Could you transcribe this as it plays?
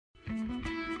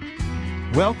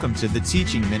Welcome to the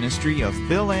teaching ministry of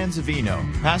Bill Anzavino,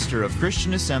 pastor of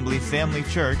Christian Assembly Family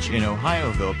Church in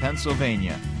Ohioville,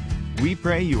 Pennsylvania. We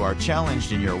pray you are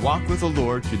challenged in your walk with the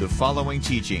Lord through the following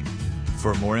teaching.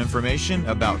 For more information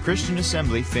about Christian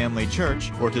Assembly Family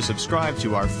Church or to subscribe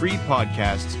to our free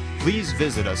podcasts, please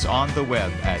visit us on the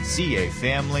web at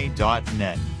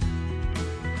cafamily.net.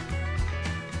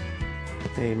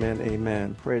 Amen,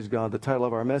 amen. Praise God. The title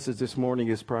of our message this morning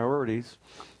is Priorities.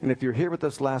 And if you're here with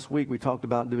us last week, we talked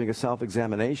about doing a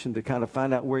self-examination to kind of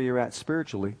find out where you're at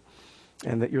spiritually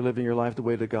and that you're living your life the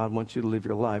way that God wants you to live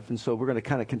your life. And so we're going to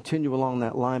kind of continue along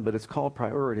that line, but it's called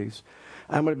Priorities.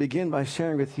 I'm going to begin by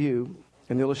sharing with you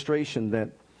an illustration that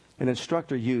an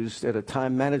instructor used at a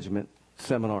time management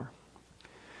seminar.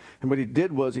 And what he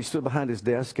did was he stood behind his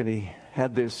desk and he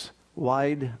had this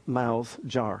wide mouth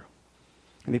jar.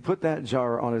 And he put that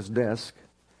jar on his desk.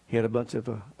 He had a bunch of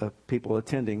people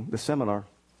attending the seminar.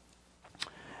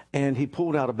 And he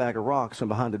pulled out a bag of rocks from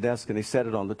behind the desk and he set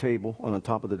it on the table, on the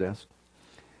top of the desk.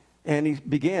 And he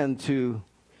began to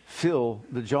fill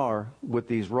the jar with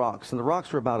these rocks. And the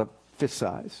rocks were about a fist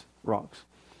size rocks.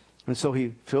 And so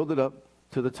he filled it up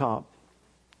to the top,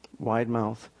 wide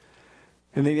mouth.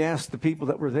 And then he asked the people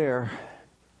that were there,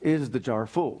 "Is the jar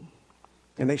full?"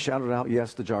 And they shouted out,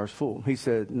 "Yes, the jar's full." He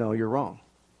said, "No, you're wrong.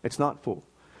 It's not full."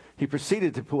 He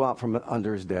proceeded to pull out from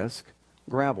under his desk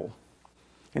gravel.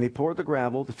 And he poured the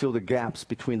gravel to fill the gaps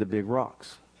between the big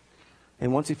rocks.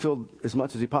 And once he filled as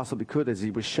much as he possibly could as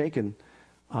he was shaking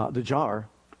the jar,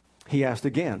 he asked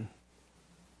again,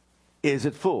 "Is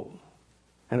it full?"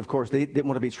 And of course, they didn't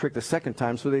want to be tricked the second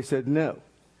time, so they said no.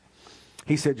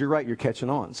 He said, "You're right, you're catching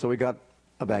on." So he got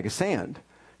a bag of sand.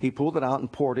 He pulled it out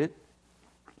and poured it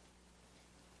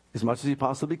as much as he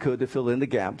possibly could to fill in the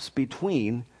gaps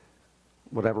between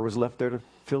whatever was left there to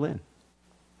fill in.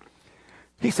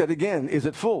 He said again, "Is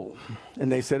it full?" And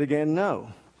they said again,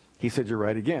 no. He said, "You're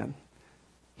right again."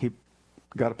 He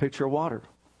got a pitcher of water,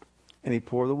 and he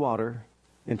poured the water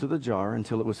into the jar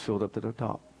until it was filled up to the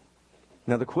top.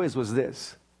 Now the quiz was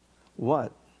this: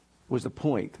 what was the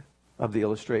point of the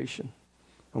illustration?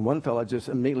 And one fella just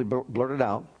immediately blurted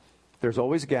out, "There's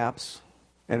always gaps,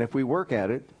 and if we work at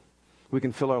it, we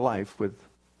can fill our life with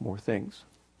more things,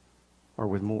 or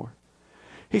with more."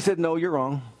 He said, "No, you're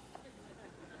wrong.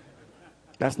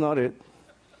 That's not it.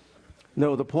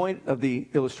 No, the point of the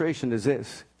illustration is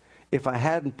this: if I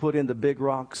hadn't put in the big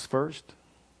rocks first,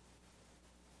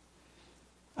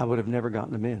 I would have never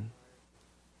gotten them in."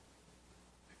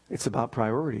 It's about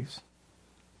priorities.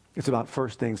 It's about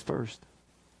first things first.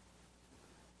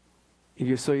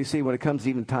 So you see, when it comes to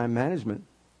even time management,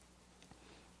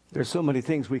 there's so many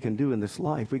things we can do in this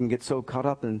life. We can get so caught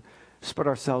up and spread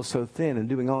ourselves so thin and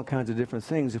doing all kinds of different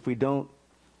things. If we don't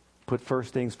put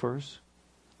first things first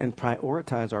and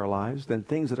prioritize our lives, then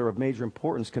things that are of major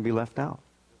importance can be left out.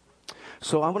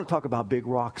 So I want to talk about big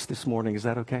rocks this morning. Is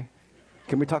that okay?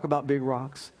 Can we talk about big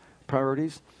rocks?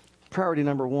 Priorities? Priority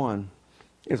number one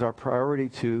is our priority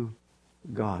to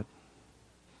God.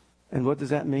 And what does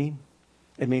that mean?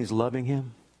 It means loving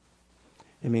Him.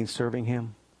 It means serving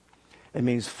Him. It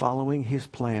means following His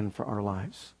plan for our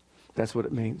lives. That's what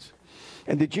it means.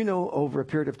 And did you know over a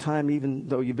period of time, even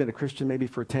though you've been a Christian maybe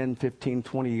for 10, 15,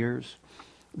 20 years,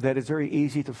 that it's very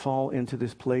easy to fall into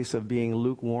this place of being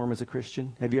lukewarm as a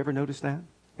Christian? Have you ever noticed that?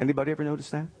 Anybody ever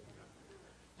noticed that?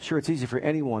 Sure, it's easy for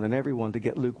anyone and everyone to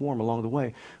get lukewarm along the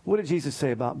way. What did Jesus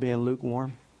say about being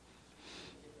lukewarm?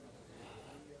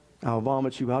 "I'll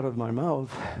vomit you out of my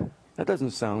mouth." That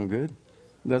doesn't sound good,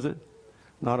 does it?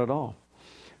 Not at all.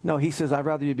 No, He says, "I'd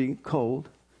rather you be cold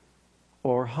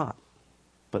or hot,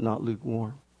 but not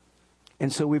lukewarm."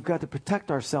 And so we've got to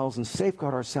protect ourselves and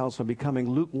safeguard ourselves from becoming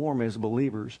lukewarm as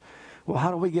believers. Well,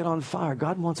 how do we get on fire?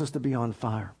 God wants us to be on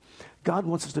fire. God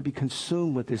wants us to be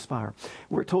consumed with His fire.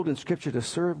 We're told in Scripture to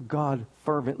serve God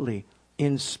fervently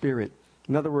in spirit.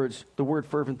 In other words, the word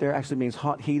fervent there actually means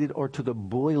hot-heated or to the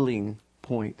boiling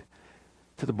point.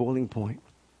 To the boiling point.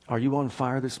 Are you on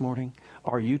fire this morning?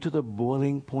 Are you to the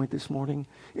boiling point this morning?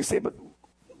 You say, "But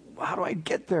how do I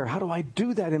get there? How do I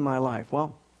do that in my life?"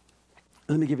 Well,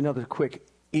 let me give you another quick,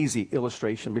 easy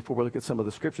illustration before we look at some of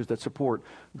the scriptures that support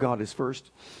God is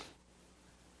first.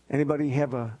 Anybody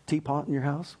have a teapot in your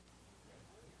house?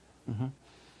 Mm-hmm.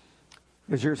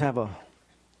 Does yours have a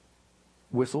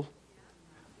whistle?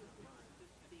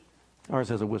 Ours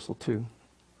has a whistle too.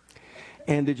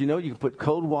 And did you know you can put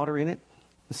cold water in it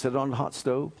and set it on the hot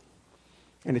stove?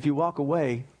 And if you walk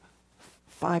away,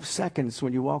 5 seconds,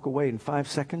 when you walk away in 5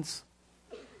 seconds,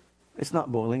 it's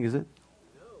not boiling, is it?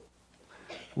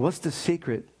 What's the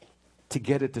secret to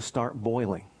get it to start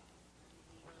boiling?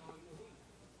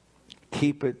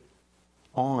 Keep it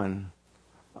on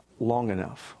long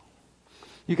enough.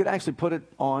 You could actually put it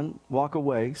on, walk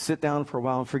away, sit down for a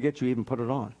while, and forget you even put it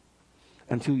on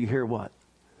until you hear what?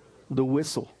 The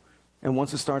whistle. And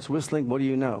once it starts whistling, what do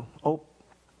you know? Oh,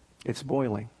 it's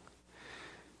boiling.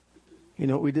 You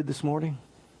know what we did this morning?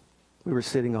 We were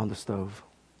sitting on the stove.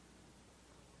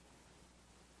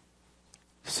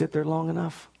 Sit there long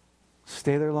enough,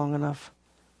 stay there long enough,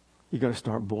 you're going to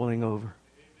start boiling over.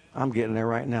 I'm getting there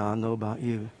right now. I know about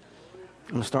you.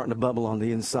 I'm starting to bubble on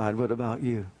the inside. What about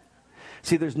you?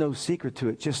 See, there's no secret to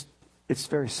it. It's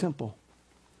very simple.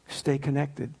 Stay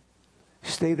connected.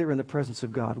 Stay there in the presence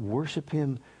of God. Worship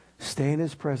Him. Stay in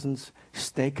His presence.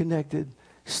 Stay connected.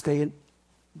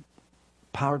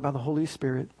 Powered by the Holy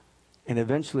Spirit. And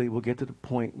eventually we'll get to the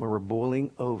point where we're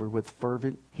boiling over with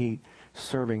fervent heat,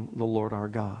 serving the Lord our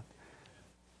God.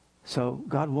 So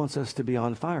God wants us to be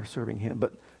on fire serving Him.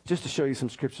 But just to show you some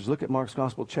scriptures, look at Mark's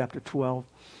Gospel, chapter 12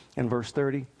 and verse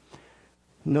 30.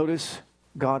 Notice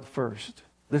God first.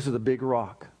 This is the big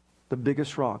rock, the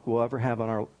biggest rock we'll ever have on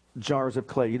our jars of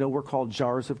clay. You know, we're called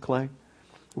jars of clay.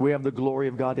 We have the glory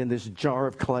of God in this jar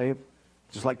of clay,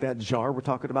 just like that jar we're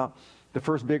talking about. The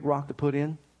first big rock to put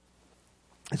in,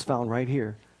 it's found right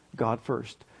here. God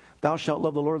first. Thou shalt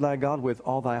love the Lord thy God with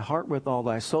all thy heart, with all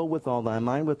thy soul, with all thy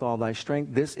mind, with all thy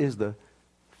strength. This is the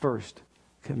first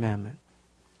commandment.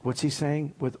 What's He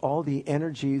saying? With all the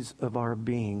energies of our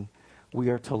being, we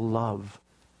are to love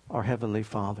our Heavenly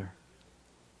Father.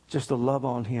 Just to love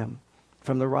on Him.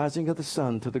 From the rising of the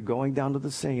sun to the going down of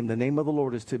the same, the name of the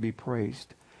Lord is to be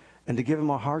praised. And to give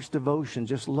Him our heart's devotion,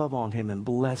 just love on Him and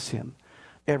bless Him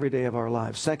every day of our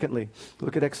lives. Secondly,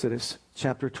 look at Exodus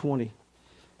chapter 20.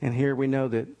 And here we know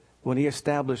that when He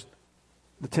established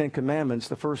the 10 Commandments,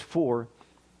 the first 4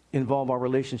 involve our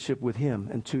relationship with Him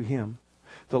and to Him.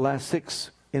 The last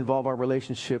 6 involve our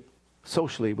relationship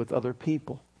socially with other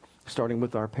people, starting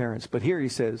with our parents. But here He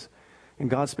says, and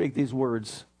God spake these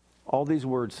words, all these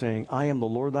words, saying, I am the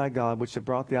Lord thy God, which have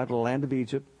brought thee out of the land of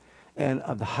Egypt and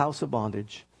of the house of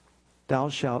bondage. Thou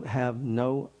shalt have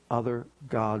no other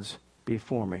gods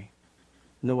before me.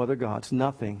 No other gods.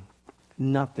 Nothing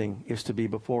is to be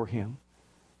before Him.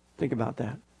 Think about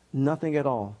that. Nothing at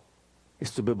all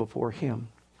is to be before Him.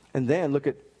 And then look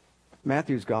at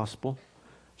Matthew's Gospel,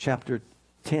 chapter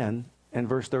 10 and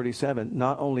verse 37.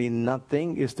 Not only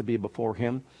nothing is to be before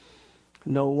Him,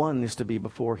 no one is to be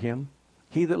before Him.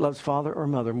 He that loves father or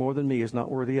mother more than me is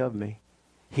not worthy of me.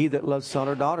 He that loves son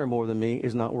or daughter more than me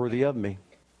is not worthy of me.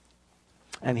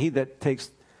 And he that takes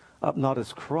up not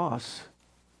his cross,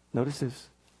 notice this,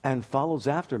 and follows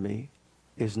after me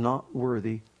is not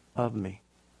worthy of me.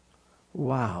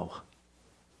 Wow.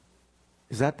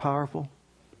 Is that powerful?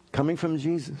 Coming from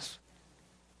Jesus.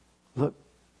 Look,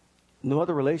 no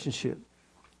other relationship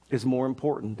is more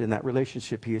important than that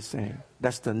relationship He is saying.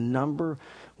 That's the number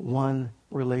one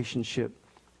relationship,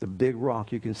 the big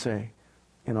rock, you can say,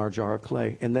 in our jar of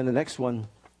clay. And then the next one,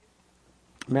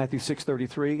 Matthew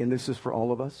 6:33, and this is for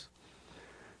all of us.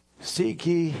 Seek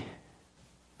ye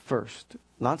first,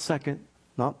 not second,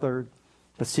 not third,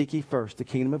 but seek ye first the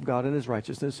kingdom of God and His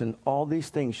righteousness, and all these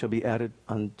things shall be added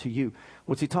unto you.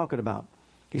 What's He talking about?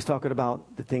 He's talking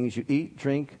about the things you eat,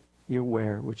 drink, you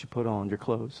wear, what you put on, your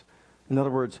clothes. In other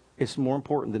words, it's more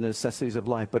important than the necessities of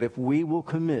life. But if we will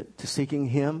commit to seeking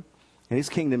Him and His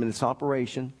kingdom and its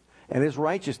operation and His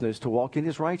righteousness, to walk in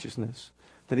His righteousness,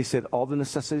 then He said all the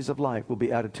necessities of life will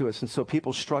be added to us. And so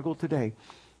people struggle today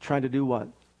trying to do what?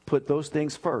 Put those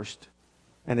things first,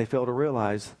 and they fail to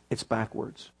realize it's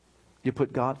backwards. You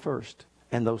put God first,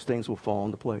 and those things will fall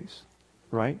into place.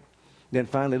 Right? Then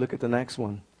finally, look at the next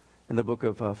one in the book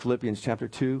of Philippians chapter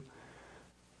 2.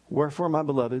 Wherefore, my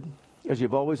beloved, as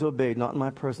you've always obeyed, not in my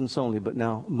presence only, but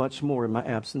now much more in my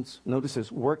absence. Notice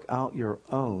this, work out your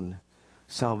own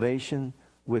salvation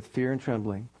with fear and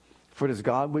trembling. For it is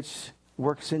God which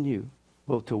works in you,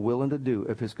 both to will and to do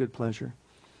of His good pleasure.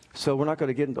 So we're not going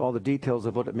to get into all the details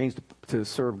of what it means to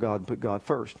serve God and put God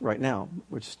first right now.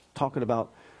 We're just talking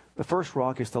about the first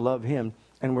rock is to love Him.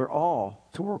 And we're all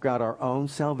to work out our own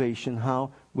salvation.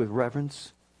 How? With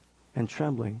reverence and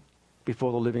trembling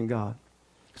before the living God.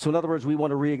 So in other words, we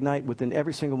want to reignite within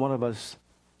every single one of us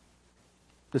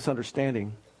this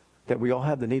understanding that we all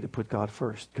have the need to put God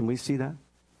first. Can we see that?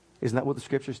 Isn't that what the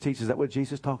Scriptures teach? Is that what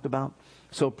Jesus talked about?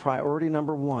 So priority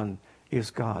number one is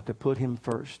God, to put Him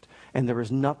first. And there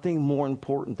is nothing more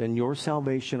important than your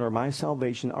salvation or my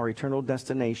salvation. Our eternal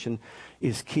destination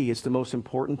is key. It's the most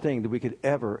important thing that we could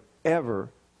ever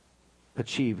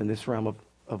achieve in this realm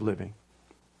of living.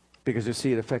 Because you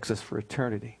see, it affects us for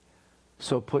eternity.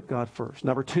 So put God first.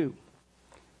 Number 2,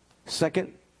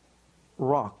 second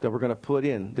rock that we're going to put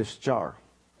in this jar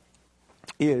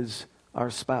is our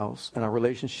spouse and our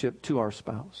relationship to our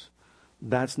spouse.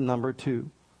 That's number 2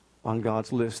 on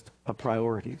God's list of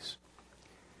priorities.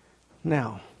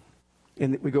 Now,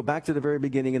 we go back to the very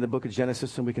beginning in the book of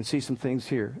Genesis, and we can see some things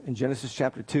here. In Genesis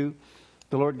chapter 2,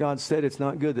 the Lord God said, it's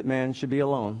not good that man should be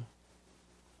alone.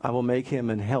 I will make him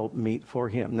and help meet for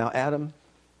him. Now, Adam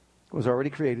was already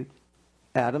created.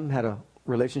 Adam had a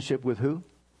relationship with who?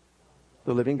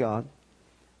 The living God.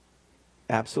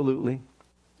 Absolutely.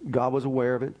 God was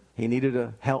aware of it. He needed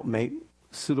a helpmate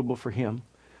suitable for him.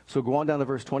 So go on down to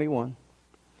verse 21.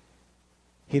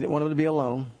 He didn't want him to be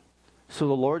alone. So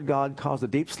the Lord God caused a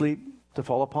deep sleep to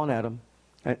fall upon Adam,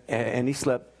 and he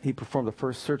slept. He performed the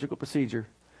first surgical procedure.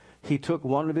 He took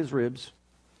one of his ribs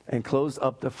and closed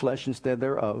up the flesh instead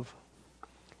thereof.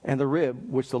 And the rib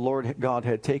which the Lord God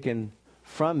had taken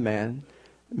from man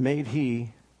made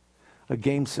he a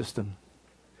game system.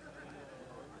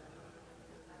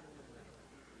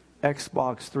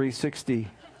 Xbox 360.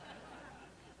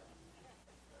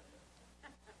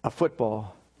 A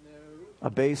football. A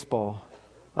baseball.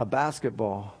 A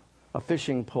basketball. A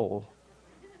fishing pole.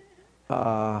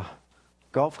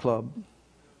 Golf club.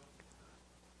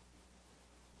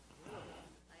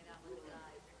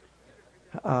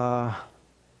 I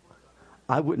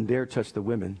wouldn't dare touch the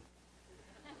women.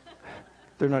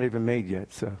 They're not even made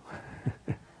yet, so.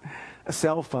 A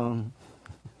cell phone.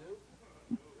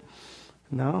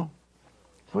 No?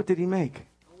 What did he make?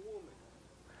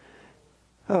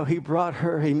 Oh, he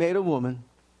made a woman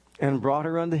and brought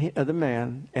her unto the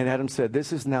man. And Adam said,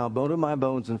 this is now bone of my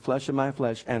bones and flesh of my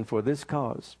flesh. And for this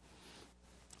cause,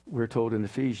 we're told in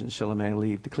Ephesians, shall a man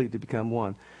leave to cleave to become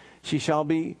one. She shall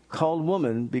be called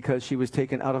woman because she was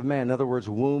taken out of man. In other words,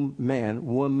 womb man,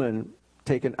 woman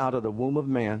taken out of the womb of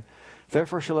man.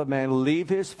 Therefore shall a man leave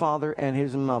his father and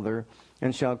his mother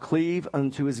and shall cleave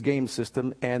unto his game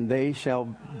system, and they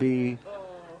shall be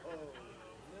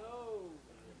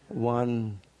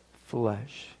one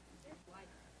flesh.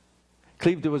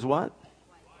 Cleave to his what?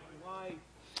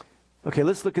 Okay,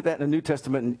 let's look at that in the New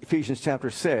Testament in Ephesians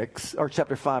chapter 6, or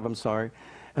chapter 5, I'm sorry.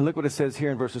 And look what it says here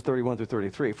in verses 31 through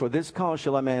 33. For this cause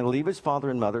shall a man leave his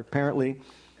father and mother. Apparently,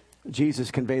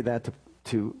 Jesus conveyed that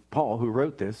to Paul, who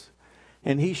wrote this.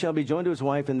 And he shall be joined to his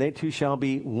wife, and they two shall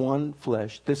be one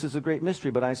flesh. This is a great mystery,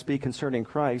 but I speak concerning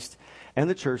Christ and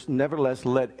the church. Nevertheless,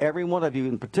 let every one of you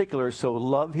in particular so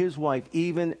love his wife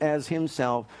even as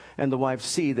himself, and the wife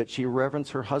see that she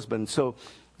reverence her husband. So,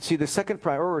 see, the second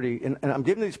priority, and I'm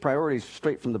giving these priorities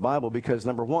straight from the Bible because,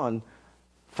 number one,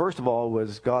 first of all,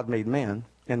 was God made man,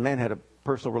 and man had a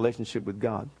personal relationship with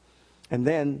God. And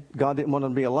then God didn't want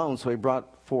him to be alone, so he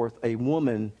brought forth a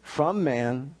woman from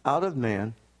man, out of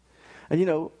man. And you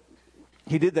know,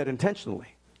 he did that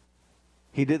intentionally.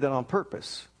 He did that on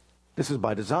purpose. This is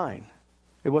by design.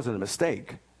 It wasn't a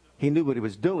mistake. He knew what he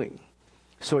was doing.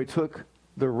 So he took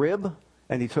the rib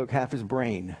and he took half his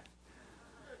brain.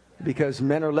 Because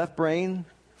men are left brain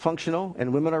functional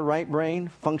and women are right brain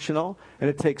functional. And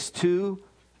it takes two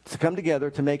to come together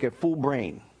to make a full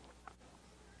brain.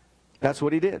 That's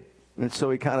what he did. And so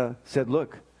he kind of said,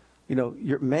 look, you know,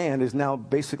 your man is now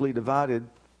basically divided.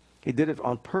 He did it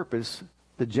on purpose.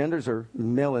 The genders are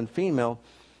male and female.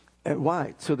 And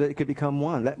why? So that it could become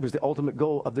one. That was the ultimate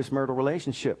goal of this marital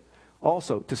relationship.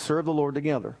 Also, to serve the Lord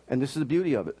together. And this is the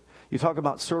beauty of it. You talk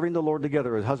about serving the Lord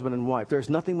together as husband and wife. There's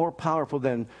nothing more powerful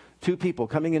than two people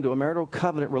coming into a marital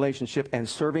covenant relationship and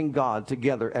serving God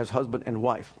together as husband and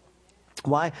wife.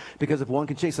 Why? Because if one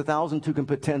can chase 1,000, two can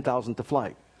put 10,000 to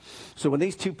flight. So when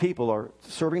these two people are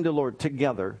serving the Lord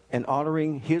together and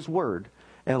honoring his word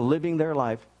and living their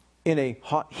life in a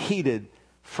hot, heated,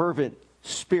 fervent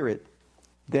spirit,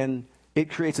 then it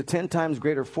creates a 10 times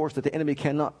greater force that the enemy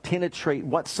cannot penetrate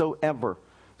whatsoever.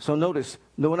 So notice,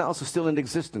 no one else is still in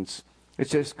existence.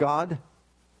 It's just God,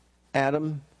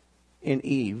 Adam, and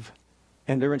Eve.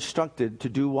 And they're instructed to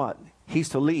do what? He's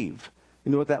to leave.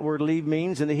 You know what that word leave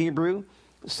means in the Hebrew?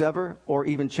 Sever or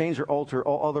even change or alter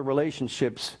all other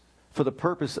relationships for the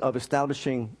purpose of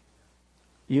establishing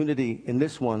unity in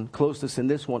this one, closeness in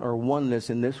this one, or oneness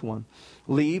in this one.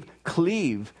 Leave,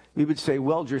 cleave. We would say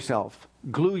weld yourself,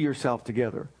 glue yourself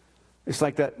together. It's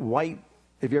like that white.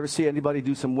 If you ever see anybody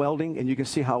do some welding and you can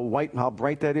see how white and how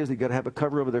bright that is, you've got to have a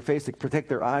cover over their face to protect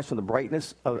their eyes from the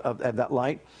brightness of that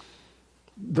light.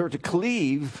 They're to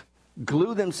cleave,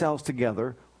 glue themselves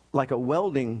together like a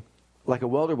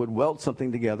welder would weld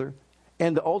something together.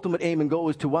 And the ultimate aim and goal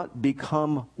is to what?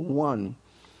 Become one.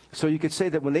 So you could say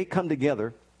that when they come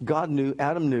together, God knew,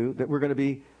 Adam knew that we're going to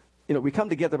be, we come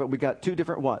together, but we got two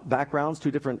different what? Backgrounds,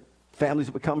 two different families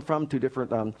that we come from, two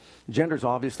different genders,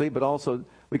 obviously, but also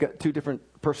we got two different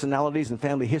personalities and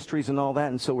family histories and all that.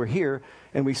 And so we're here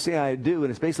and we say I do,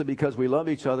 and it's basically because we love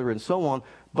each other and so on.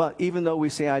 But even though we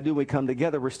say I do, we come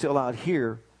together, we're still out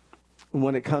here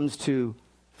when it comes to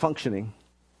functioning,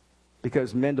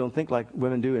 because men don't think like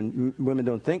women do and women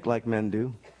don't think like men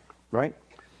do, right?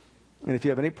 And if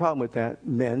you have any problem with that,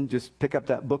 men, just pick up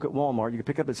that book at Walmart. You can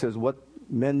pick up, it says what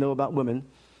men know about women,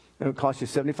 and it'll cost you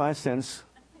 75 cents,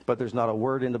 but there's not a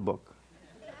word in the book.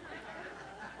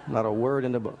 Not a word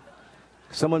in the book.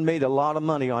 Someone made a lot of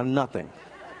money on nothing.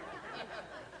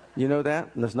 You know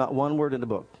that? And there's not one word in the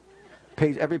book.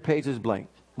 Every page is blank.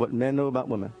 What men know about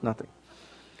women, nothing.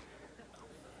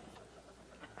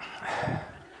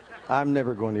 I'm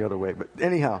never going the other way, but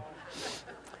anyhow,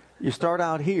 you start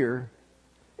out here,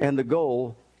 and the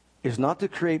goal is not to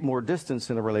create more distance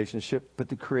in a relationship, but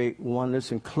to create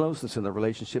oneness and closeness in the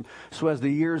relationship. So as the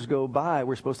years go by,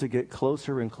 we're supposed to get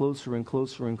closer and closer and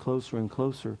closer and closer and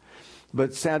closer. But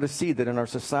it's sad to see that in our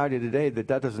society today that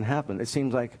doesn't happen. It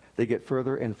seems like they get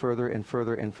further and further and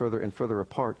further and further and further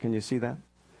apart. Can you see that?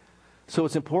 So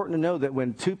it's important to know that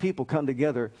when two people come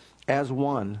together as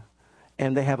one,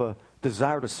 and they have a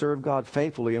desire to serve God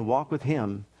faithfully and walk with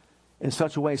Him in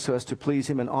such a way so as to please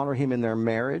Him and honor Him in their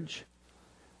marriage,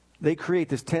 they create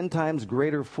this 10 times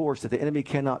greater force that the enemy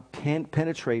cannot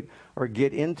penetrate or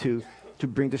get into to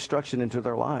bring destruction into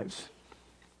their lives.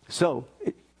 So,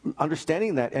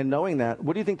 understanding that and knowing that,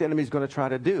 what do you think the enemy is going to try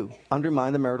to do?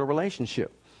 Undermine the marital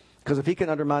relationship. Because if he can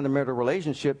undermine the marital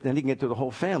relationship, then he can get to the whole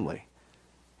family.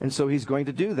 And so he's going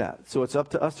to do that. So it's up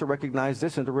to us to recognize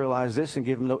this and to realize this and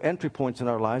give him no entry points in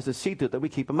our lives to see to it that we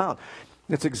keep him out.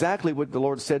 It's exactly what the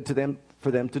Lord said to them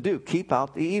for them to do. Keep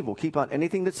out the evil. Keep out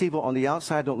anything that's evil on the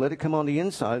outside. Don't let it come on the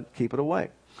inside. Keep it away.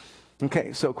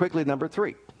 Okay, so quickly, number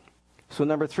 3. So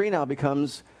number 3 now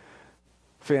becomes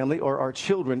family or our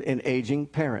children and aging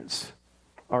parents.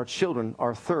 Our children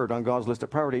are third on God's list of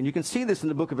priority. And you can see this in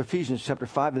the book of Ephesians chapter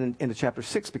 5 and into chapter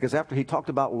 6, because after he talked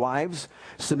about wives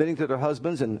submitting to their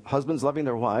husbands and husbands loving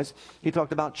their wives, he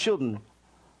talked about children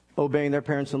obeying their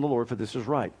parents in the Lord, for this is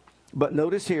right. But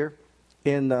notice here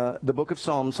in the book of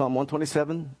Psalms, Psalm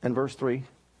 127 and verse 3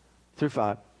 through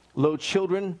 5, lo,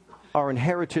 children are an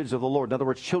heritage of the Lord. In other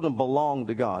words, children belong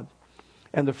to God.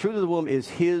 And the fruit of the womb is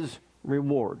his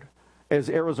reward. As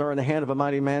arrows are in the hand of a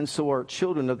mighty man, so are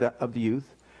children of the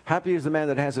youth. Happy is the man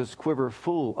that has his quiver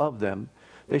full of them.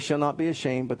 They shall not be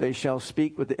ashamed, but they shall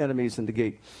speak with the enemies in the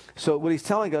gate. So what he's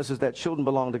telling us is that children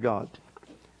belong to God.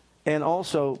 And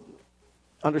also,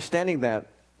 understanding that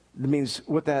means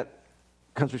with that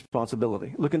comes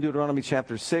responsibility. Look in Deuteronomy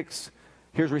chapter 6.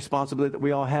 Here's responsibility that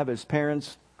we all have as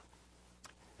parents.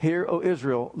 Hear, O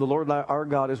Israel, the Lord our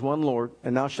God is one Lord,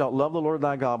 and thou shalt love the Lord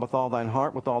thy God with all thine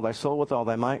heart, with all thy soul, with all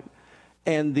thy might.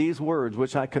 And these words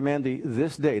which I command thee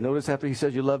this day. Notice after he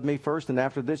says you love me first, and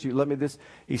after this you love me this.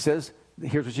 He says,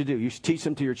 here's what you do. You teach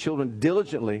them to your children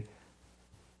diligently,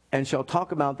 and shall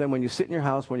talk about them when you sit in your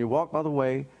house, when you walk by the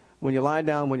way, when you lie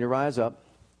down, when you rise up.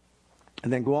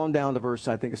 And then go on down to verse,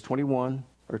 I think it's 21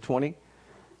 or 20.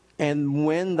 And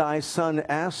when thy son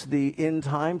asks thee in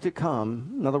time to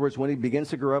come, in other words, when he begins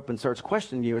to grow up and starts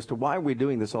questioning you as to why are we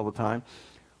doing this all the time,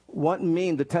 what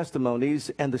mean the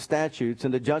testimonies and the statutes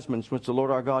and the judgments which the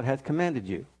Lord our God hath commanded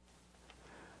you?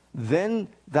 Then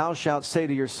thou shalt say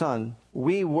to your son,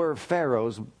 we were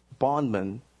Pharaoh's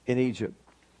bondmen in Egypt,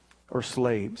 or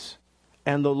slaves.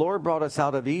 And the Lord brought us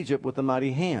out of Egypt with a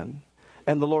mighty hand.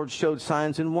 And the Lord showed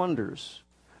signs and wonders,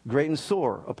 great and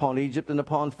sore, upon Egypt and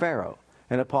upon Pharaoh,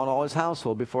 and upon all his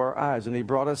household before our eyes. And he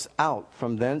brought us out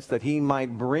from thence, that he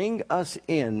might bring us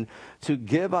in to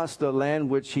give us the land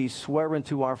which he sware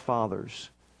unto our fathers.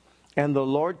 And the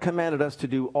Lord commanded us to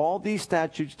do all these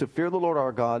statutes, to fear the Lord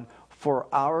our God, for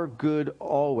our good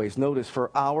always. Notice,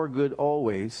 for our good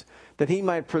always, that he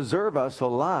might preserve us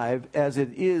alive as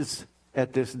it is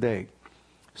at this day.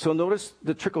 So notice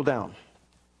the trickle down,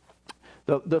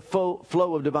 the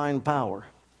flow of divine power.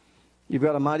 You've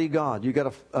got a mighty God. You've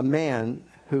got a man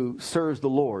who serves the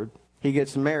Lord. He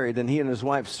gets married, and he and his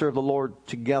wife serve the Lord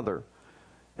together.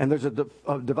 And there's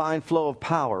a divine flow of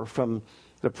power from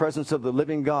the presence of the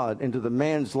living God into the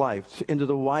man's life, into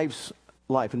the wife's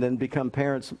life, and then become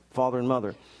parents, father and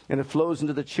mother. And it flows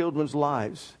into the children's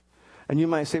lives. And you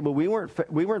might say, well, we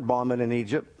weren't bondmen in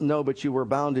Egypt. No, but you were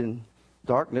bound in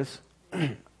darkness.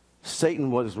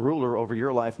 Satan was ruler over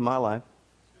your life, my life.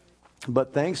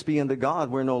 But thanks be unto God,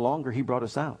 we're no longer. He brought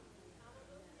us out.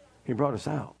 He brought us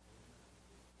out.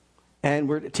 And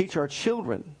we're to teach our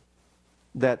children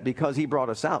that because he brought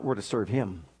us out, we're to serve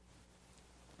him.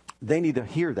 They need to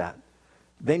hear that.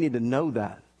 They need to know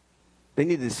that. They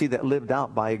needed to see that lived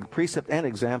out by precept and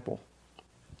example.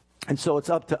 And so it's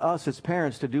up to us as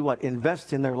parents to do what?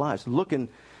 Invest in their lives. Look in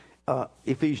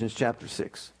Ephesians chapter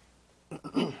 6.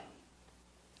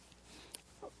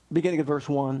 Beginning at verse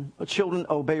 1. Children,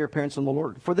 obey your parents in the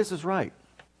Lord, for this is right.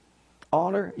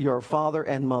 Honor your father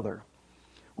and mother,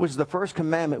 which is the first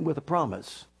commandment with a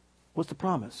promise. What's the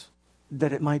promise?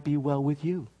 That it might be well with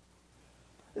you.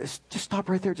 Just stop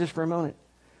right there just for a moment.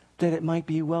 That it might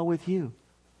be well with you.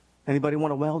 Anybody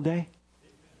want a well day?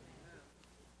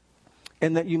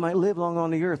 And that you might live long on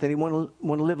the earth. Anyone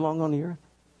want to live long on the earth?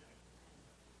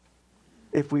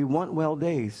 If we want well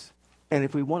days, and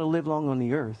if we want to live long on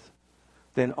the earth,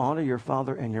 then honor your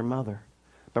father and your mother.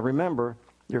 But remember,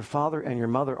 your father and your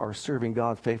mother are serving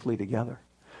God faithfully together.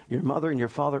 Your mother and your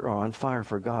father are on fire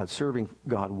for God, serving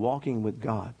God, walking with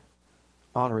God,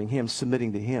 honoring Him,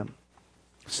 submitting to Him,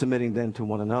 submitting then to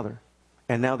one another.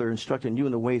 And now they're instructing you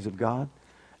in the ways of God.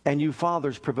 And you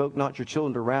fathers, provoke not your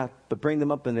children to wrath, but bring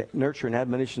them up in the nurture and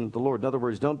admonition of the Lord. In other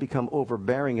words, don't become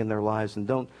overbearing in their lives and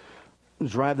don't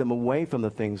drive them away from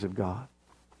the things of God.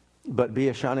 But be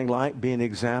a shining light, be an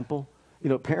example. You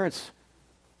know, parents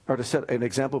are to set an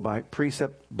example by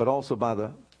precept, but also by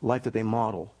the life that they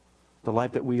model, the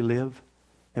life that we live.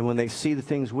 And when they see the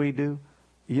things we do,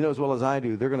 you know as well as I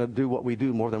do, they're going to do what we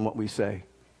do more than what we say.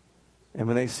 And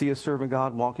when they see us serving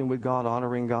God, walking with God,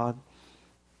 honoring God,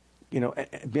 you know,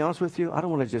 be honest with you, I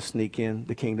don't want to just sneak in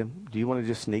the kingdom. Do you want to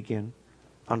just sneak in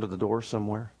under the door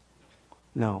somewhere?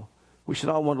 No. We should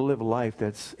all want to live a life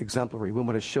that's exemplary. We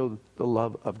want to show the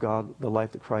love of God, the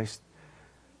life that Christ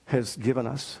has given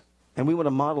us. And we want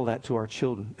to model that to our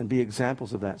children and be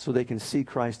examples of that so they can see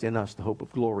Christ in us, the hope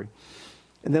of glory.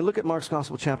 And then look at Mark's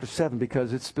Gospel chapter 7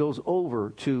 because it spills over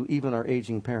to even our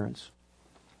aging parents.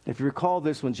 If you recall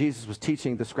this when Jesus was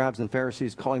teaching the scribes and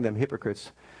Pharisees, calling them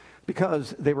hypocrites,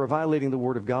 because they were violating the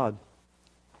word of God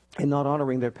and not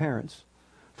honoring their parents.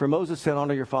 For Moses said,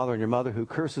 honor your father and your mother, who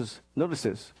curses, notice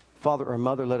this, father or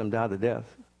mother, let him die the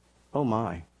death. Oh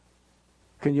my.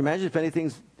 Can you imagine if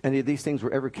any of these things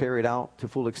were ever carried out to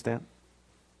full extent?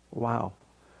 Wow.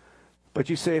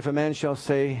 But you say, if a man shall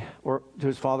say or to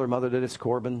his father or mother that it's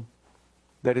Corban,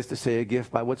 that is to say a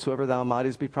gift, by whatsoever thou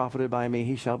mightest be profited by me,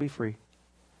 he shall be free.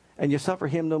 And you suffer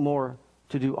him no more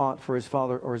to do aught for his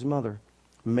father or his mother,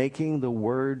 making the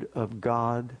word of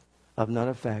God of none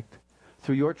effect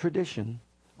through your tradition,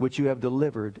 which you have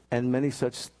delivered, and many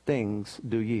such things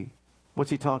do ye. What's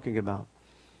he talking about?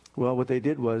 Well, what they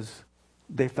did was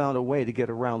they found a way to get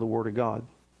around the word of God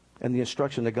and the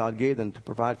instruction that God gave them to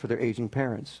provide for their aging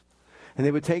parents. And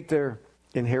they would take their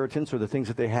inheritance or the things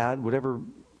that they had, whatever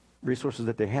resources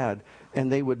that they had,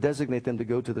 and they would designate them to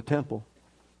go to the temple.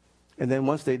 And then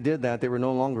once they did that, they were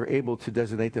no longer able to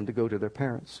designate them to go to their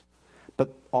parents.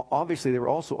 But obviously they were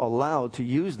also allowed to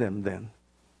use them then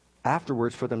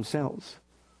afterwards for themselves.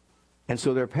 And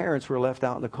so their parents were left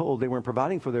out in the cold. They weren't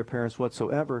providing for their parents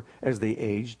whatsoever as they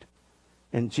aged.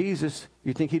 And Jesus,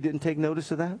 you think he didn't take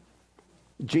notice of that?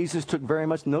 Jesus took very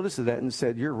much notice of that and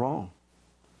said, you're wrong.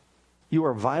 You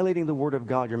are violating the word of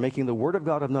God. You're making the word of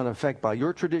God of none effect by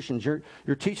your traditions.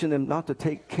 You're teaching them not to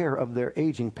take care of their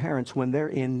aging parents when they're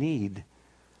in need.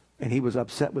 And he was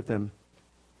upset with them,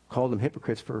 called them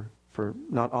hypocrites for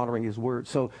not honoring his word.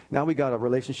 So now we got a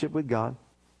relationship with God,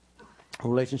 a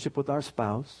relationship with our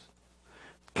spouse,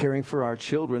 caring for our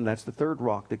children. That's the third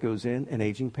rock that goes in, and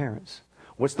aging parents.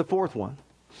 What's the fourth one?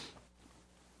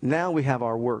 Now we have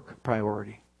our work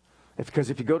priority. Because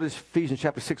if you go to Ephesians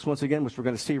chapter 6 once again, which we're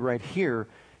going to see right here,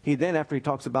 he then, after he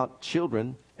talks about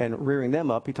children and rearing them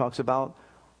up, he talks about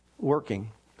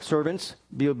working. Servants,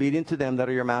 be obedient to them that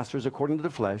are your masters according to the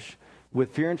flesh,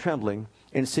 with fear and trembling,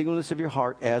 in singleness of your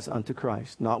heart as unto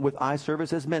Christ. Not with eye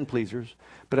service as men pleasers,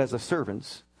 but as the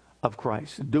servants of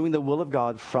Christ, doing the will of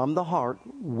God from the heart,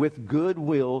 with good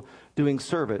will, doing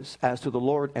service as to the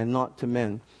Lord and not to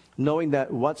men, knowing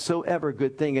that whatsoever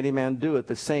good thing any man doeth,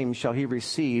 the same shall he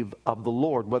receive of the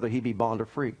Lord, whether he be bond or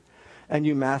free. And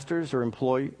you masters or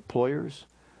employers,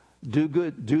 do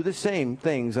the same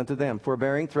things unto them,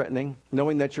 forbearing, threatening,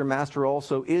 knowing that your master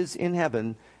also is in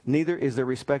heaven, neither is there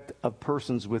respect of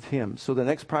persons with him. So the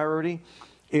next priority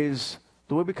is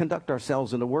the way we conduct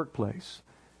ourselves in the workplace.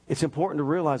 It's important to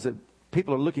realize that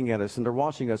people are looking at us and they're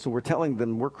watching us, and we're telling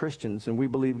them we're Christians and we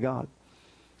believe God.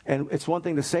 And it's one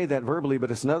thing to say that verbally, but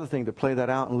it's another thing to play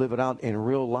that out and live it out in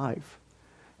real life.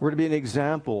 We're to be an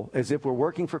example as if we're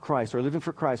working for Christ or living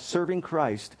for Christ, serving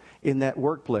Christ in that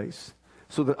workplace,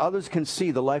 so that others can see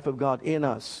the life of God in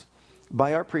us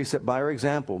by our precept, by our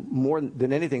example, more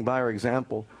than anything by our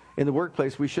example. In the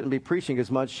workplace, we shouldn't be preaching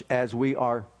as much as we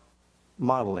are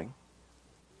modeling.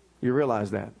 You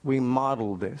realize that? We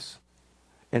model this.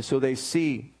 And so they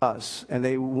see us and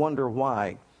they wonder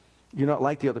why. You're not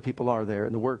like the other people are there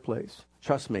in the workplace.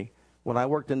 Trust me. When I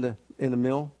worked in the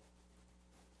mill,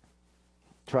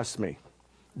 trust me,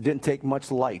 didn't take much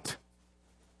light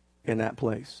in that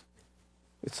place.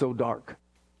 It's so dark.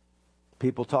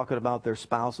 People talking about their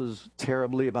spouses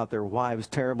terribly, about their wives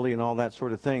terribly, and all that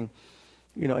sort of thing.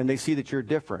 You know, and they see that you're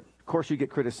different. Of course, you get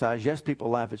criticized. Yes, people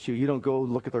laugh at you. You don't go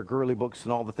look at their girly books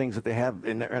and all the things that they have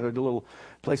in their little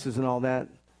places and all that.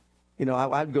 You know,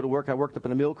 I'd go to work. I worked up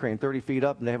in a mill crane 30 feet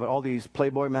up, and they have all these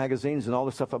Playboy magazines and all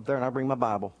this stuff up there, and I bring my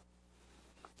Bible.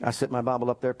 I set my Bible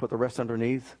up there, put the rest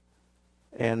underneath,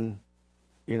 and,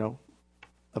 you know,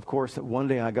 of course, one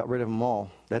day I got rid of them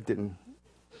all. That didn't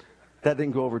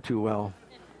go over too well.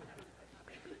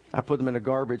 I put them in the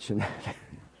garbage, and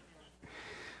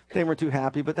they weren't too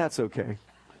happy, but that's okay.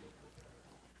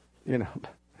 You know.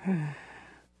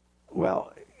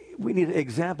 Well, we need an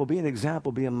example. Be an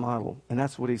example. Be a model. And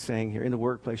that's what he's saying here in the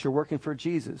workplace. You're working for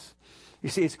Jesus. You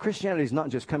see, Christianity is not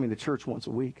just coming to church once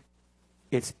a week.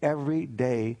 It's every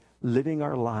day living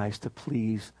our lives to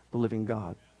please the living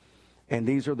God. And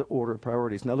these are the order of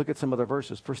priorities. Now look at some other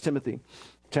verses. 1 Timothy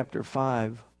chapter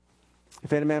 5.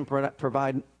 If any man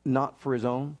provide not for his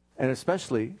own, and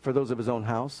especially for those of his own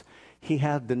house, he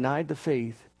hath denied the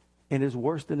faith and is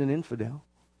worse than an infidel.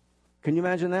 Can you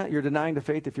imagine that? You're denying the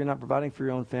faith if you're not providing for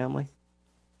your own family?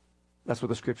 That's what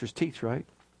the scriptures teach, right?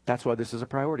 That's why this is a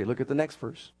priority. Look at the next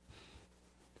verse.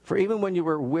 For even when we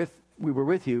were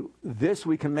with you, this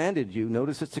we commanded you,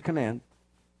 notice it's a command,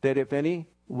 that if any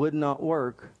would not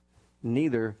work,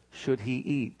 neither should he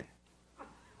eat.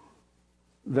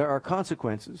 There are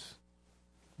consequences.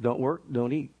 Don't work,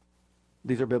 don't eat.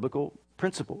 These are biblical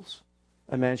principles.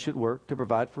 A man should work to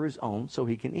provide for his own so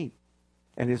he can eat.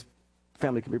 And his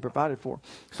family can be provided for.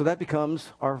 So that becomes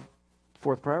our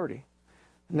fourth priority.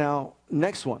 Now,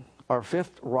 next one, our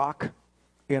fifth rock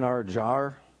in our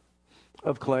jar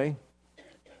of clay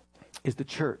is the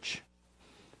church.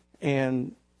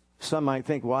 And some might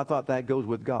think, well, I thought that goes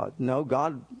with God. No,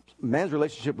 man's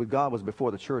relationship with God was before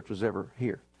the church was ever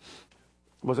here.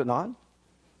 Was it not?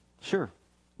 Sure.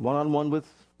 One-on-one with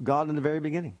God in the very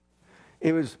beginning.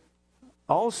 It was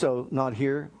also not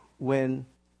here when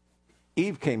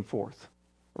Eve came forth,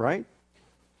 right?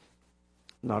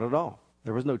 Not at all.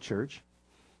 There was no church.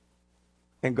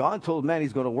 And God told man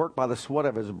he's going to work by the sweat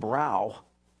of his brow.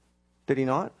 Did he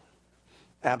not?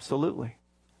 Absolutely.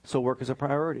 So work is a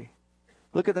priority.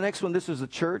 Look at the next one. This is the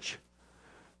church.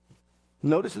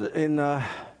 Notice in,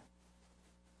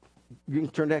 you can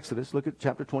turn to Exodus. Look at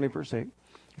chapter 20, verse 8.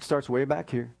 It starts way back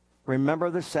here. Remember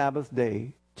the Sabbath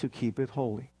day to keep it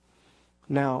holy.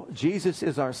 Now, Jesus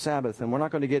is our Sabbath, and we're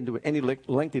not going to get into any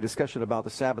lengthy discussion about the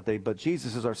Sabbath day, but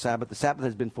Jesus is our Sabbath. The Sabbath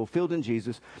has been fulfilled in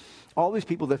Jesus. All these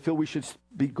people that feel we should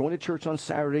be going to church on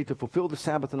Saturday to fulfill the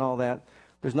Sabbath and all that,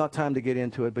 there's not time to get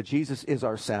into it, but Jesus is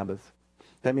our Sabbath.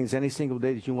 That means any single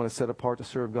day that you want to set apart to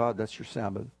serve God, that's your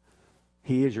Sabbath.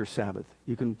 He is your Sabbath.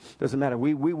 Doesn't matter.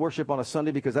 We worship on a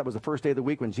Sunday because that was the first day of the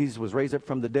week when Jesus was raised up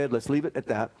from the dead. Let's leave it at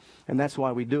that. And that's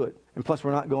why we do it. And plus,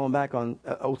 we're not going back on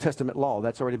Old Testament law.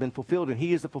 That's already been fulfilled, and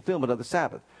he is the fulfillment of the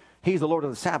Sabbath. He's the Lord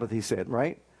of the Sabbath, he said,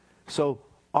 right? So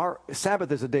our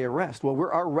Sabbath is a day of rest. Well,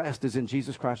 our rest is in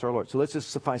Jesus Christ our Lord. So let's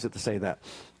just suffice it to say that.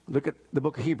 Look at the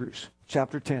book of Hebrews,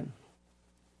 chapter 10.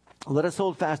 Let us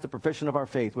hold fast the profession of our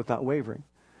faith without wavering.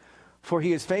 For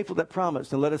he is faithful that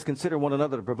promised, and let us consider one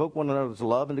another to provoke one another to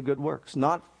love and to good works,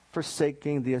 not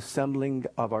forsaking the assembling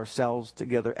of ourselves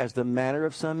together, as the manner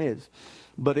of some is,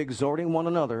 but exhorting one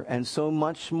another, and so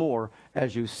much more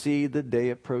as you see the day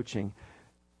approaching.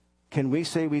 Can we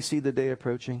say we see the day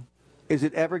approaching? Is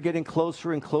it ever getting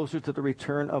closer and closer to the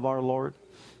return of our Lord?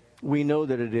 We know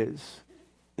that it is.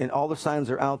 And all the signs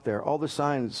are out there. All the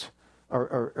signs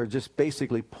are just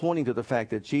basically pointing to the fact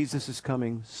that Jesus is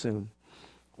coming soon.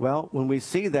 Well, when we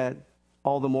see that,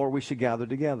 all the more we should gather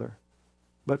together.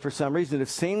 But for some reason, it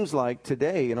seems like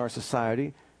today in our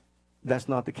society, that's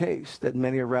not the case, that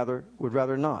many would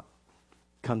rather not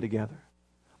come together.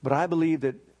 But I believe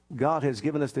that God has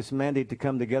given us this mandate to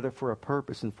come together for a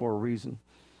purpose and for a reason.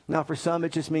 Now, for some,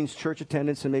 it just means church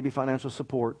attendance and maybe financial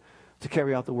support to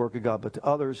carry out the work of God. But to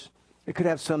others, it could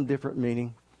have some different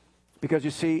meaning. Because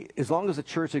you see, as long as the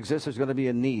church exists, there's going to be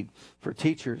a need for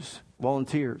teachers,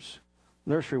 volunteers,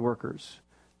 nursery workers,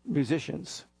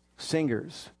 musicians,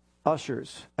 singers,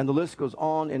 ushers, and the list goes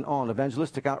on and on.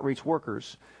 Evangelistic outreach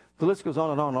workers. The list goes on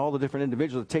and on. All the different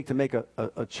individuals it take to make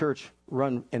a church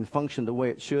run and function the way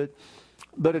it should.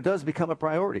 But it does become a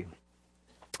priority.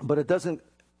 But it doesn't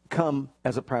come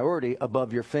as a priority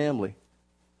above your family,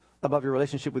 above your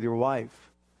relationship with your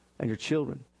wife and your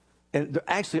children. And they're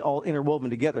actually all interwoven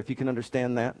together, if you can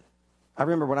understand that. I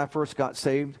remember when I first got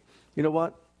saved, you know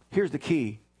what? Here's the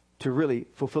key to really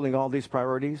fulfilling all these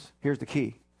priorities. Here's the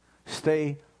key.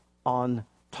 Stay on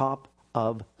top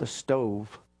of the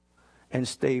stove and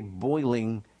stay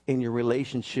boiling in your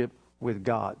relationship with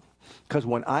God. Because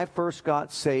when I first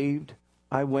got saved,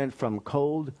 I went from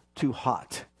cold to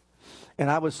hot. And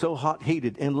I was so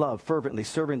hot-heated in love, fervently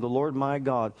serving the Lord my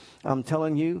God. I'm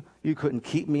telling you, you couldn't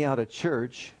keep me out of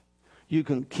church. You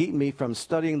can keep me from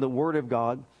studying the Word of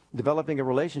God, developing a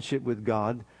relationship with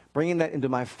God, bringing that into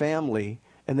my family,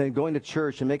 and then going to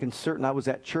church and making certain I was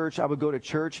at church. I would go to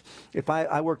church. If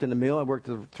I worked in the mill, I worked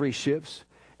the 3 shifts.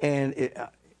 And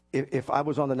if I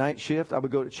was on the night shift, I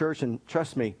would go to church. And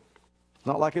trust me, it's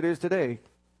not like it is today.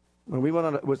 When we went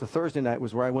on, it was a Thursday night,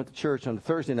 was where I went to church on the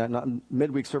Thursday night. Not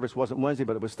midweek service wasn't Wednesday,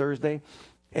 but it was Thursday.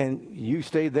 And you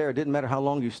stayed there. It didn't matter how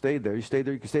long you stayed there. You stayed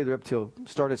there. You could stay there up till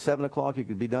start at 7 o'clock. You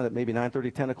could be done at maybe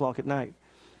 9:30, 10 o'clock at night.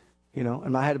 You know,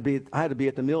 and I had to be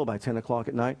at the mill by 10 o'clock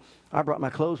at night. I brought my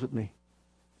clothes with me.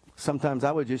 Sometimes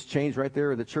I would just change right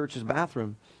there in the church's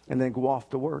bathroom and then go off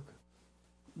to work.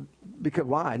 Because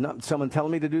why? Not someone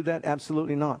telling me to do that?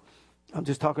 Absolutely not. I'm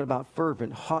just talking about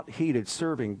fervent, hot-heated,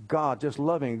 serving God, just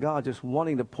loving God, just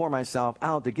wanting to pour myself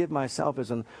out, to give myself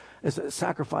as a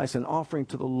sacrifice and offering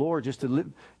to the Lord, just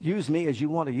to use me as you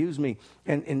want to use me.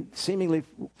 And seemingly,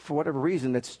 for whatever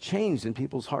reason, that's changed in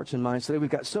people's hearts and minds today. We've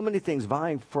got so many things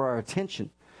vying for our attention,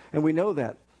 and we know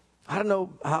that. I don't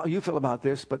know how you feel about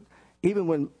this, but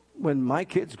even when my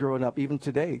kids growing up, even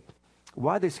today,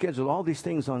 why they schedule all these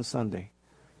things on Sunday?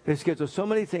 They schedule so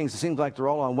many things. It seems like they're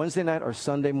all on Wednesday night or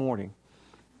Sunday morning.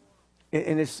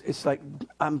 And it's like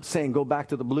I'm saying, go back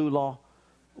to the blue law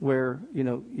where, you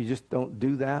know, you just don't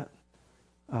do that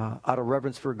out of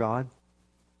reverence for God.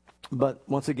 But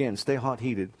once again, stay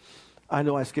hot-heated. I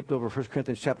know I skipped over 1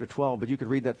 Corinthians chapter 12, but you could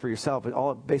read that for yourself. And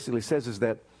all it basically says is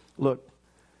that, look,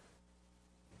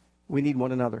 we need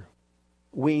one another.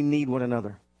 We need one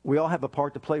another. We all have a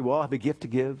part to play. We all have a gift to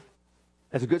give.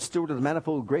 As a good steward of the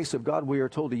manifold grace of God, we are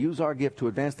told to use our gift to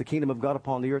advance the kingdom of God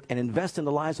upon the earth and invest in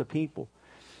the lives of people.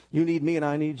 You need me and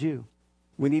I need you.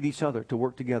 We need each other to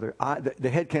work together. The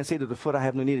head can't say to the foot, I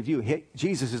have no need of you.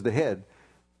 Jesus is the head.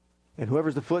 And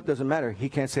whoever's the foot, doesn't matter. He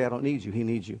can't say, I don't need you. He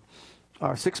needs you.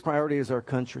 Our 6th priority is our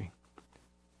country.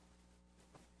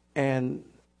 And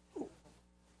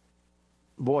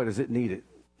boy, does it need it.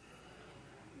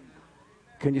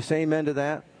 Can you say amen to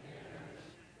that?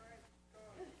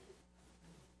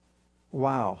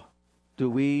 Wow. Do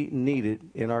we need it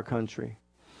in our country?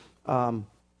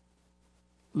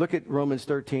 Look at Romans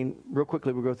 13. Real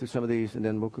quickly, we'll go through some of these, and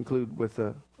then we'll conclude with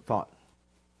a thought.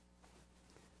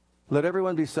 Let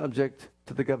everyone be subject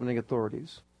to the governing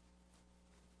authorities.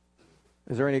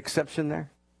 Is there any exception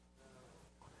there?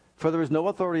 For there is no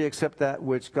authority except that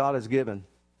which God has given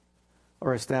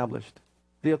or established.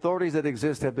 The authorities that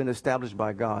exist have been established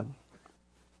by God.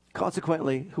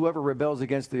 Consequently, whoever rebels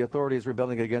against the authority is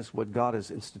rebelling against what God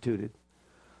has instituted.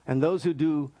 And those who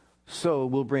do so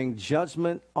will bring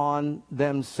judgment on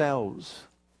themselves.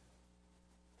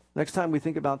 Next time we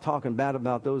think about talking bad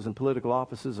about those in political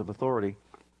offices of authority,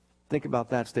 think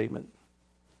about that statement.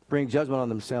 Bring judgment on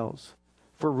themselves.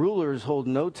 For rulers hold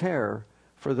no terror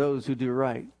for those who do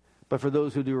right, but for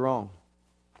those who do wrong.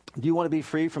 Do you want to be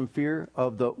free from fear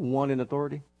of the one in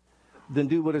authority? Then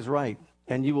do what is right,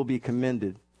 and you will be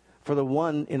commended. For the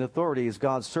one in authority is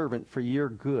God's servant for your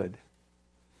good.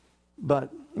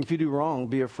 But if you do wrong,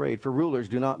 be afraid. For rulers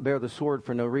do not bear the sword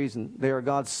for no reason. They are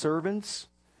God's servants,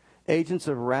 agents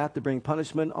of wrath to bring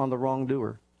punishment on the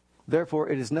wrongdoer. Therefore,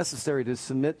 it is necessary to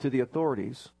submit to the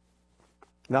authorities,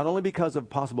 not only because of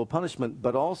possible punishment,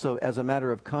 but also as a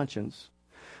matter of conscience.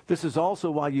 This is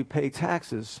also why you pay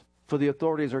taxes, for the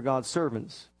authorities are God's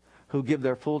servants who give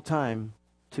their full time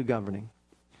to governing.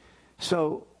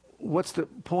 So, what's the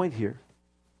point here?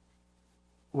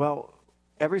 Well,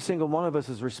 every single one of us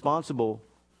is responsible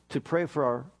to pray for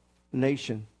our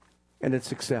nation and its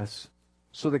success,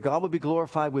 so that God will be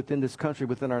glorified within this country,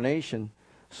 within our nation,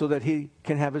 so that he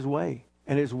can have his way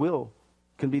and his will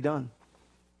can be done.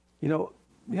 You know,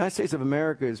 the United States of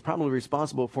America is probably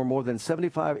responsible for more than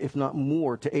 75, if not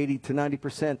more, to 80 to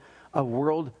 90% of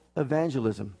world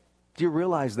evangelism. Do you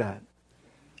realize that?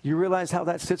 You realize how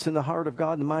that sits in the heart of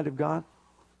God and the mind of God?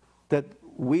 That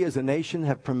we as a nation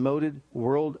have promoted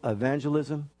world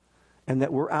evangelism, and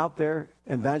that we're out there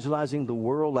evangelizing the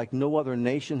world like no other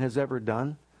nation has ever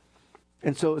done.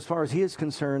 And so as far as he is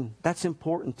concerned, that's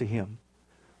important to him.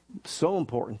 So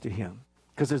important to him.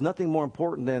 Because there's nothing more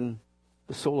important than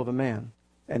the soul of a man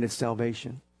and its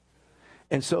salvation.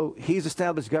 And so he's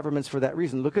established governments for that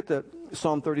reason. Look at the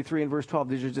Psalm 33 and verse 12.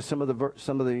 These are just some of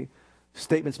the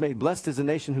statements made. Blessed is the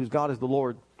nation whose God is the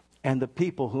Lord, and the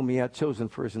people whom he hath chosen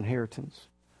for his inheritance.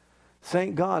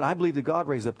 Thank God. I believe that God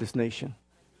raised up this nation,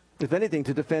 if anything,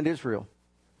 to defend Israel.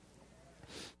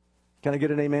 Can I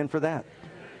get an amen for that?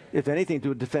 If anything,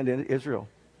 to defend Israel.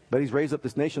 But he's raised up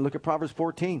this nation. Look at Proverbs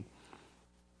 14.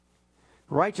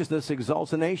 Righteousness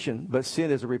exalts a nation, but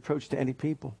sin is a reproach to any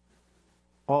people.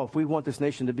 Oh, if we want this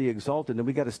nation to be exalted, then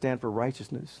we got to stand for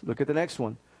righteousness. Look at the next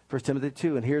one, 1 Timothy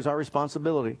 2. And here's our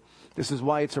responsibility. This is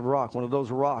why it's a rock, one of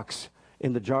those rocks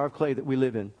in the jar of clay that we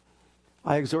live in.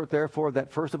 I exhort, therefore,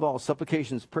 that first of all,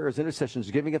 supplications, prayers,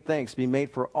 intercessions, giving of thanks be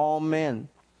made for all men,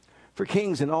 for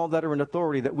kings and all that are in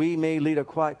authority, that we may lead a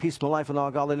quiet, peaceful life in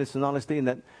all godliness and honesty, and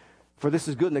that for this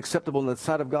is good and acceptable in the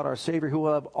sight of God our Savior, who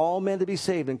will have all men to be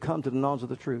saved and come to the knowledge of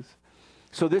the truth.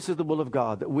 So this is the will of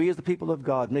God, that we as the people of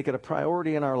God make it a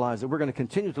priority in our lives, that we're going to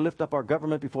continue to lift up our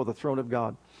government before the throne of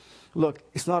God. Look,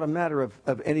 it's not a matter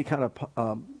of any kind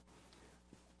of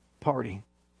party.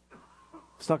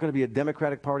 It's not going to be a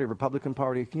Democratic Party, a Republican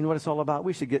Party. You know what it's all about?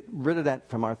 We should get rid of that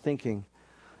from our thinking.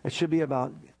 It should be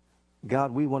about,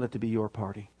 God, we want it to be your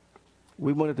party.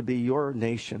 We want it to be your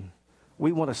nation.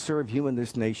 We want to serve you in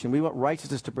this nation. We want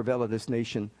righteousness to prevail in this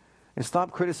nation. And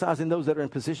stop criticizing those that are in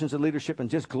positions of leadership and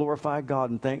just glorify God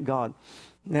and thank God.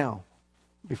 Now,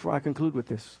 before I conclude with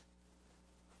this,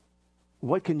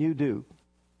 what can you do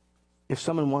if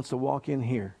someone wants to walk in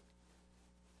here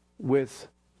with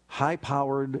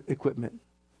high-powered equipment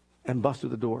and bust through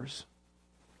the doors?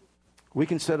 We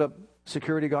can set up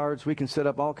security guards. We can set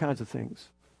up all kinds of things.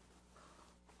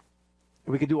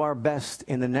 We can do our best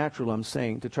in the natural, I'm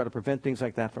saying, to try to prevent things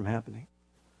like that from happening.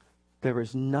 There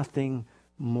is nothing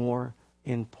more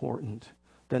important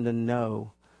than to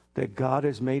know that God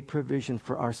has made provision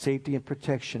for our safety and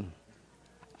protection.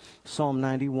 Psalm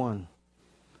 91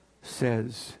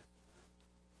 says,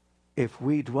 if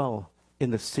we dwell in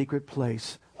the secret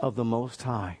place of the Most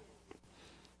High,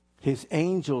 his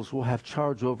angels will have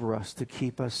charge over us to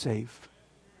keep us safe.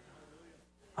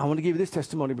 I want to give you this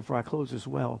testimony before I close as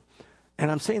well.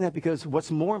 And I'm saying that because what's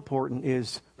more important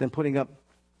is than putting up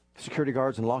security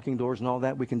guards and locking doors and all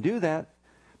that. We can do that.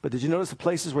 But did you notice the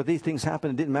places where these things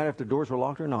happened? It didn't matter if the doors were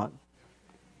locked or not.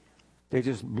 They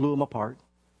just blew them apart.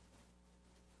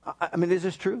 I mean, is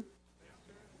this true?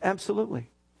 Absolutely.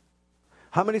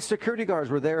 How many security guards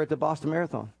were there at the Boston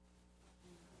Marathon?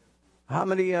 How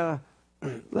many,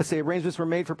 let's say, arrangements were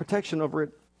made for protection over at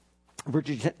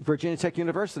Virginia Tech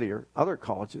University or other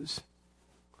colleges?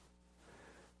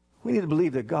 We need to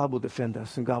believe that God will defend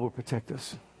us and God will protect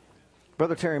us.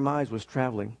 Brother Terry Mize was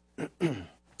traveling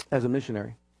as a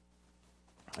missionary.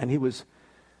 And he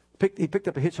picked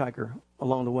up a hitchhiker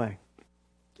along the way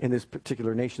in this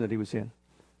particular nation that he was in.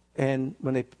 And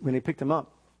when they picked him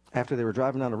up, after they were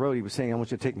driving down the road, he was saying, I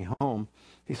want you to take me home.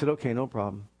 He said, okay, no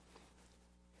problem.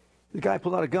 The guy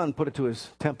pulled out a gun, put it to his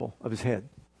temple of his head.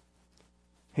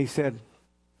 He said,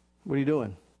 what are you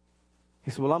doing?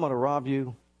 He said, well, I'm going to rob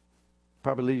you,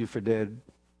 probably leave you for dead.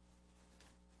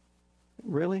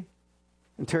 Really?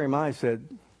 And Terry Mize said,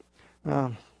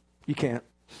 you can't.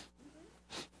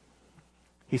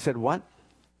 He said, what?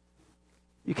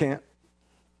 You can't.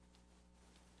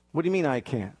 What do you mean I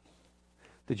can't?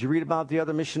 Did you read about the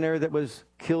other missionary that was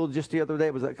killed just the other day?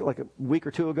 It was like a week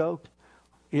or two ago?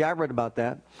 Yeah, I read about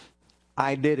that.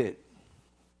 I did it.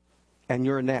 And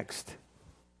you're next.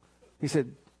 He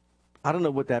said, I don't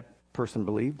know what that person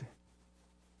believed,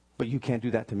 but you can't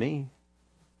do that to me.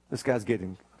 This guy's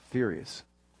getting furious.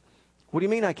 What do you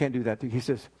mean I can't do that to you? He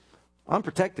says, I'm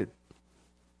protected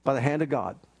by the hand of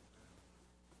God.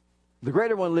 The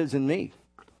greater one lives in me,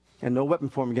 and no weapon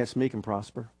formed against me can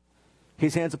prosper.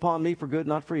 His hand's upon me for good,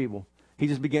 not for evil. He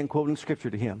just began quoting scripture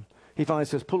to him. He finally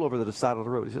says, pull over to the side of the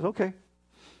road. He says, okay.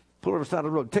 Pull over to the side of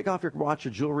the road. Take off your watch,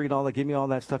 your jewelry, and all that. Give me all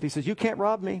that stuff. He says, you can't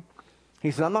rob me. He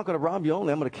said, I'm not going to rob you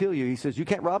only. I'm going to kill you. He says, you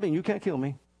can't rob me and you can't kill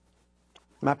me.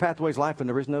 My pathway is life and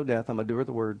there is no death. I'm a doer of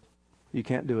the word. You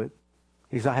can't do it.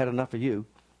 He said, I had enough of you.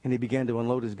 And he began to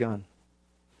unload his gun.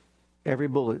 Every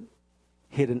bullet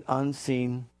hit an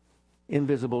unseen,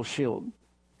 invisible shield.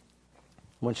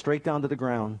 Went straight down to the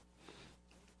ground.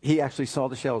 He actually saw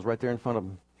the shells right there in front of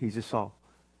him. He just saw.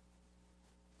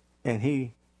 And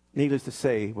he, needless to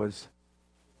say, was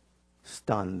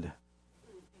stunned.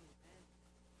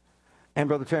 And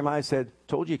Brother Terry Mize said,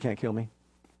 told you can't kill me.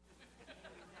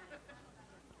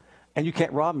 And you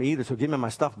can't rob me either, so give me my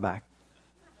stuff back.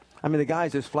 I mean, the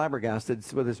guy's just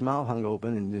flabbergasted with his mouth hung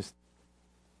open and just,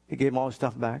 he gave him all his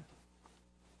stuff back.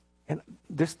 And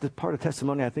this, the part of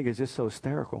testimony I think is just so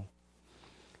hysterical.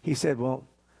 He said, well,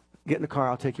 Get in the car.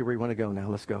 I'll take you where you want to go now.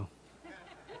 Let's go.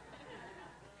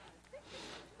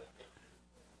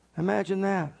 Imagine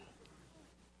that.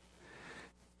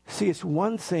 See, it's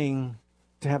one thing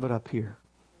to have it up here.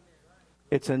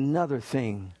 It's another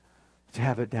thing to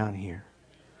have it down here.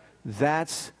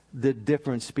 That's the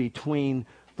difference between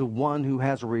the one who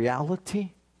has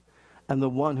reality and the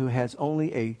one who has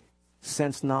only a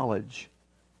sense knowledge,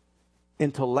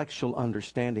 intellectual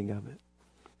understanding of it.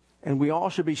 And we all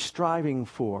should be striving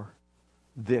for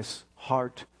this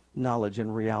heart knowledge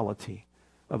and reality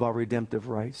of our redemptive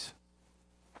rights.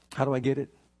 How do I get it?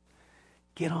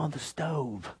 Get on the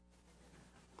stove.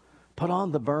 Put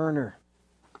on the burner.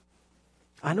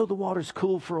 I know the water's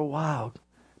cool for a while,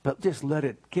 but just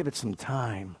give it some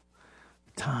time.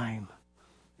 Time.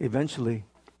 Eventually,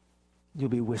 you'll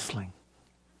be whistling.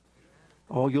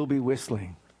 Oh, you'll be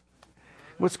whistling.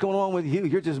 What's going on with you?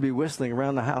 You're just be whistling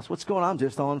around the house. What's going on? I'm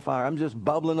just on fire. I'm just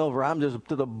bubbling over. I'm just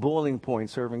to the boiling point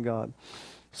serving God.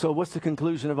 So what's the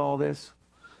conclusion of all this?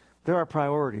 There are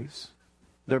priorities.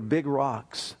 There are big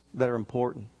rocks that are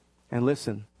important. And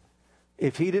listen,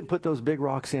 if he didn't put those big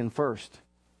rocks in first,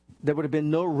 there would have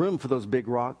been no room for those big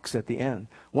rocks at the end.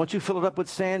 Once you fill it up with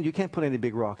sand, you can't put any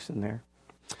big rocks in there.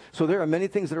 So there are many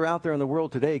things that are out there in the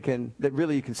world today that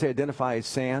really you can say identify as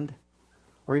sand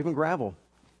or even gravel.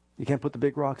 You can't put the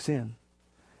big rocks in.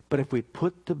 But if we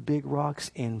put the big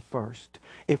rocks in first,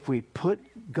 if we put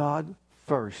God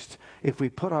first, if we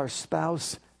put our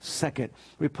spouse second,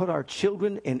 we put our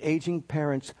children and aging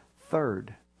parents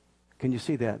third, can you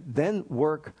see that? Then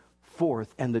work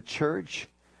fourth. And the church,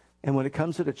 and when it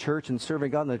comes to the church and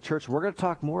serving God in the church, we're going to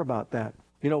talk more about that.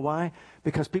 You know why?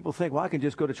 Because people think, well, I can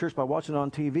just go to church by watching it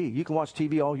on TV. You can watch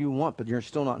TV all you want, but you're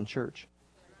still not in church.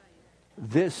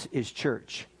 This is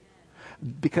church.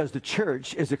 Because the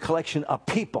church is a collection of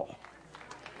people.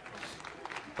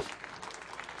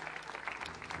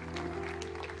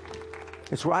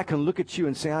 It's where I can look at you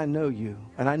and say, I know you,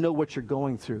 and I know what you're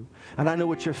going through, and I know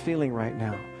what you're feeling right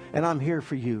now, and I'm here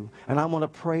for you, and I want to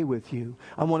pray with you.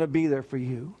 I want to be there for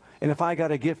you. And if I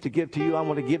got a gift to give to you, I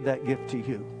want to give that gift to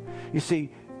you. You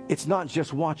see, it's not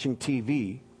just watching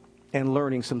TV and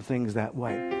learning some things that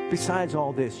way. Besides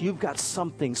all this, you've got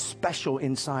something special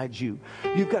inside you.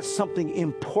 You've got something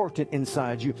important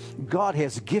inside you. God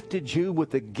has gifted you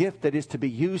with a gift that is to be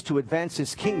used to advance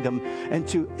His kingdom and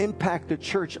to impact the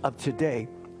church of today.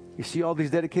 You see all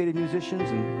these dedicated musicians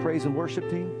and praise and worship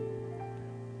team?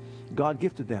 God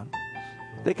gifted them.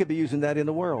 They could be using that in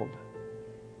the world,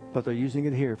 but they're using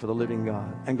it here for the living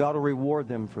God. And God will reward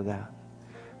them for that.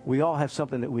 We all have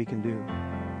something that we can do.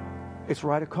 It's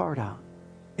write a card out.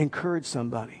 Encourage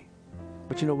somebody.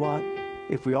 But you know what?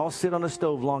 If we all sit on a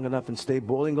stove long enough and stay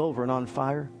boiling over and on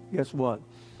fire, guess what?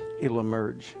 It'll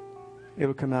emerge.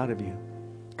 It'll come out of you.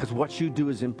 Because what you do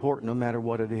is important no matter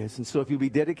what it is. And so if you be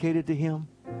dedicated to Him,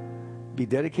 be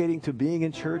dedicating to being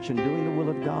in church and doing the will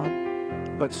of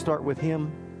God, but start with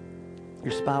Him,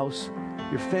 your spouse,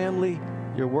 your family,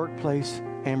 your workplace,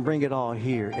 and bring it all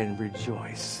here and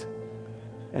rejoice.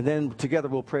 And then together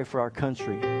we'll pray for our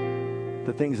country,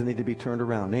 the things that need to be turned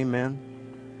around. Amen.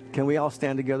 Can we all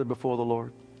stand together before the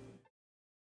Lord?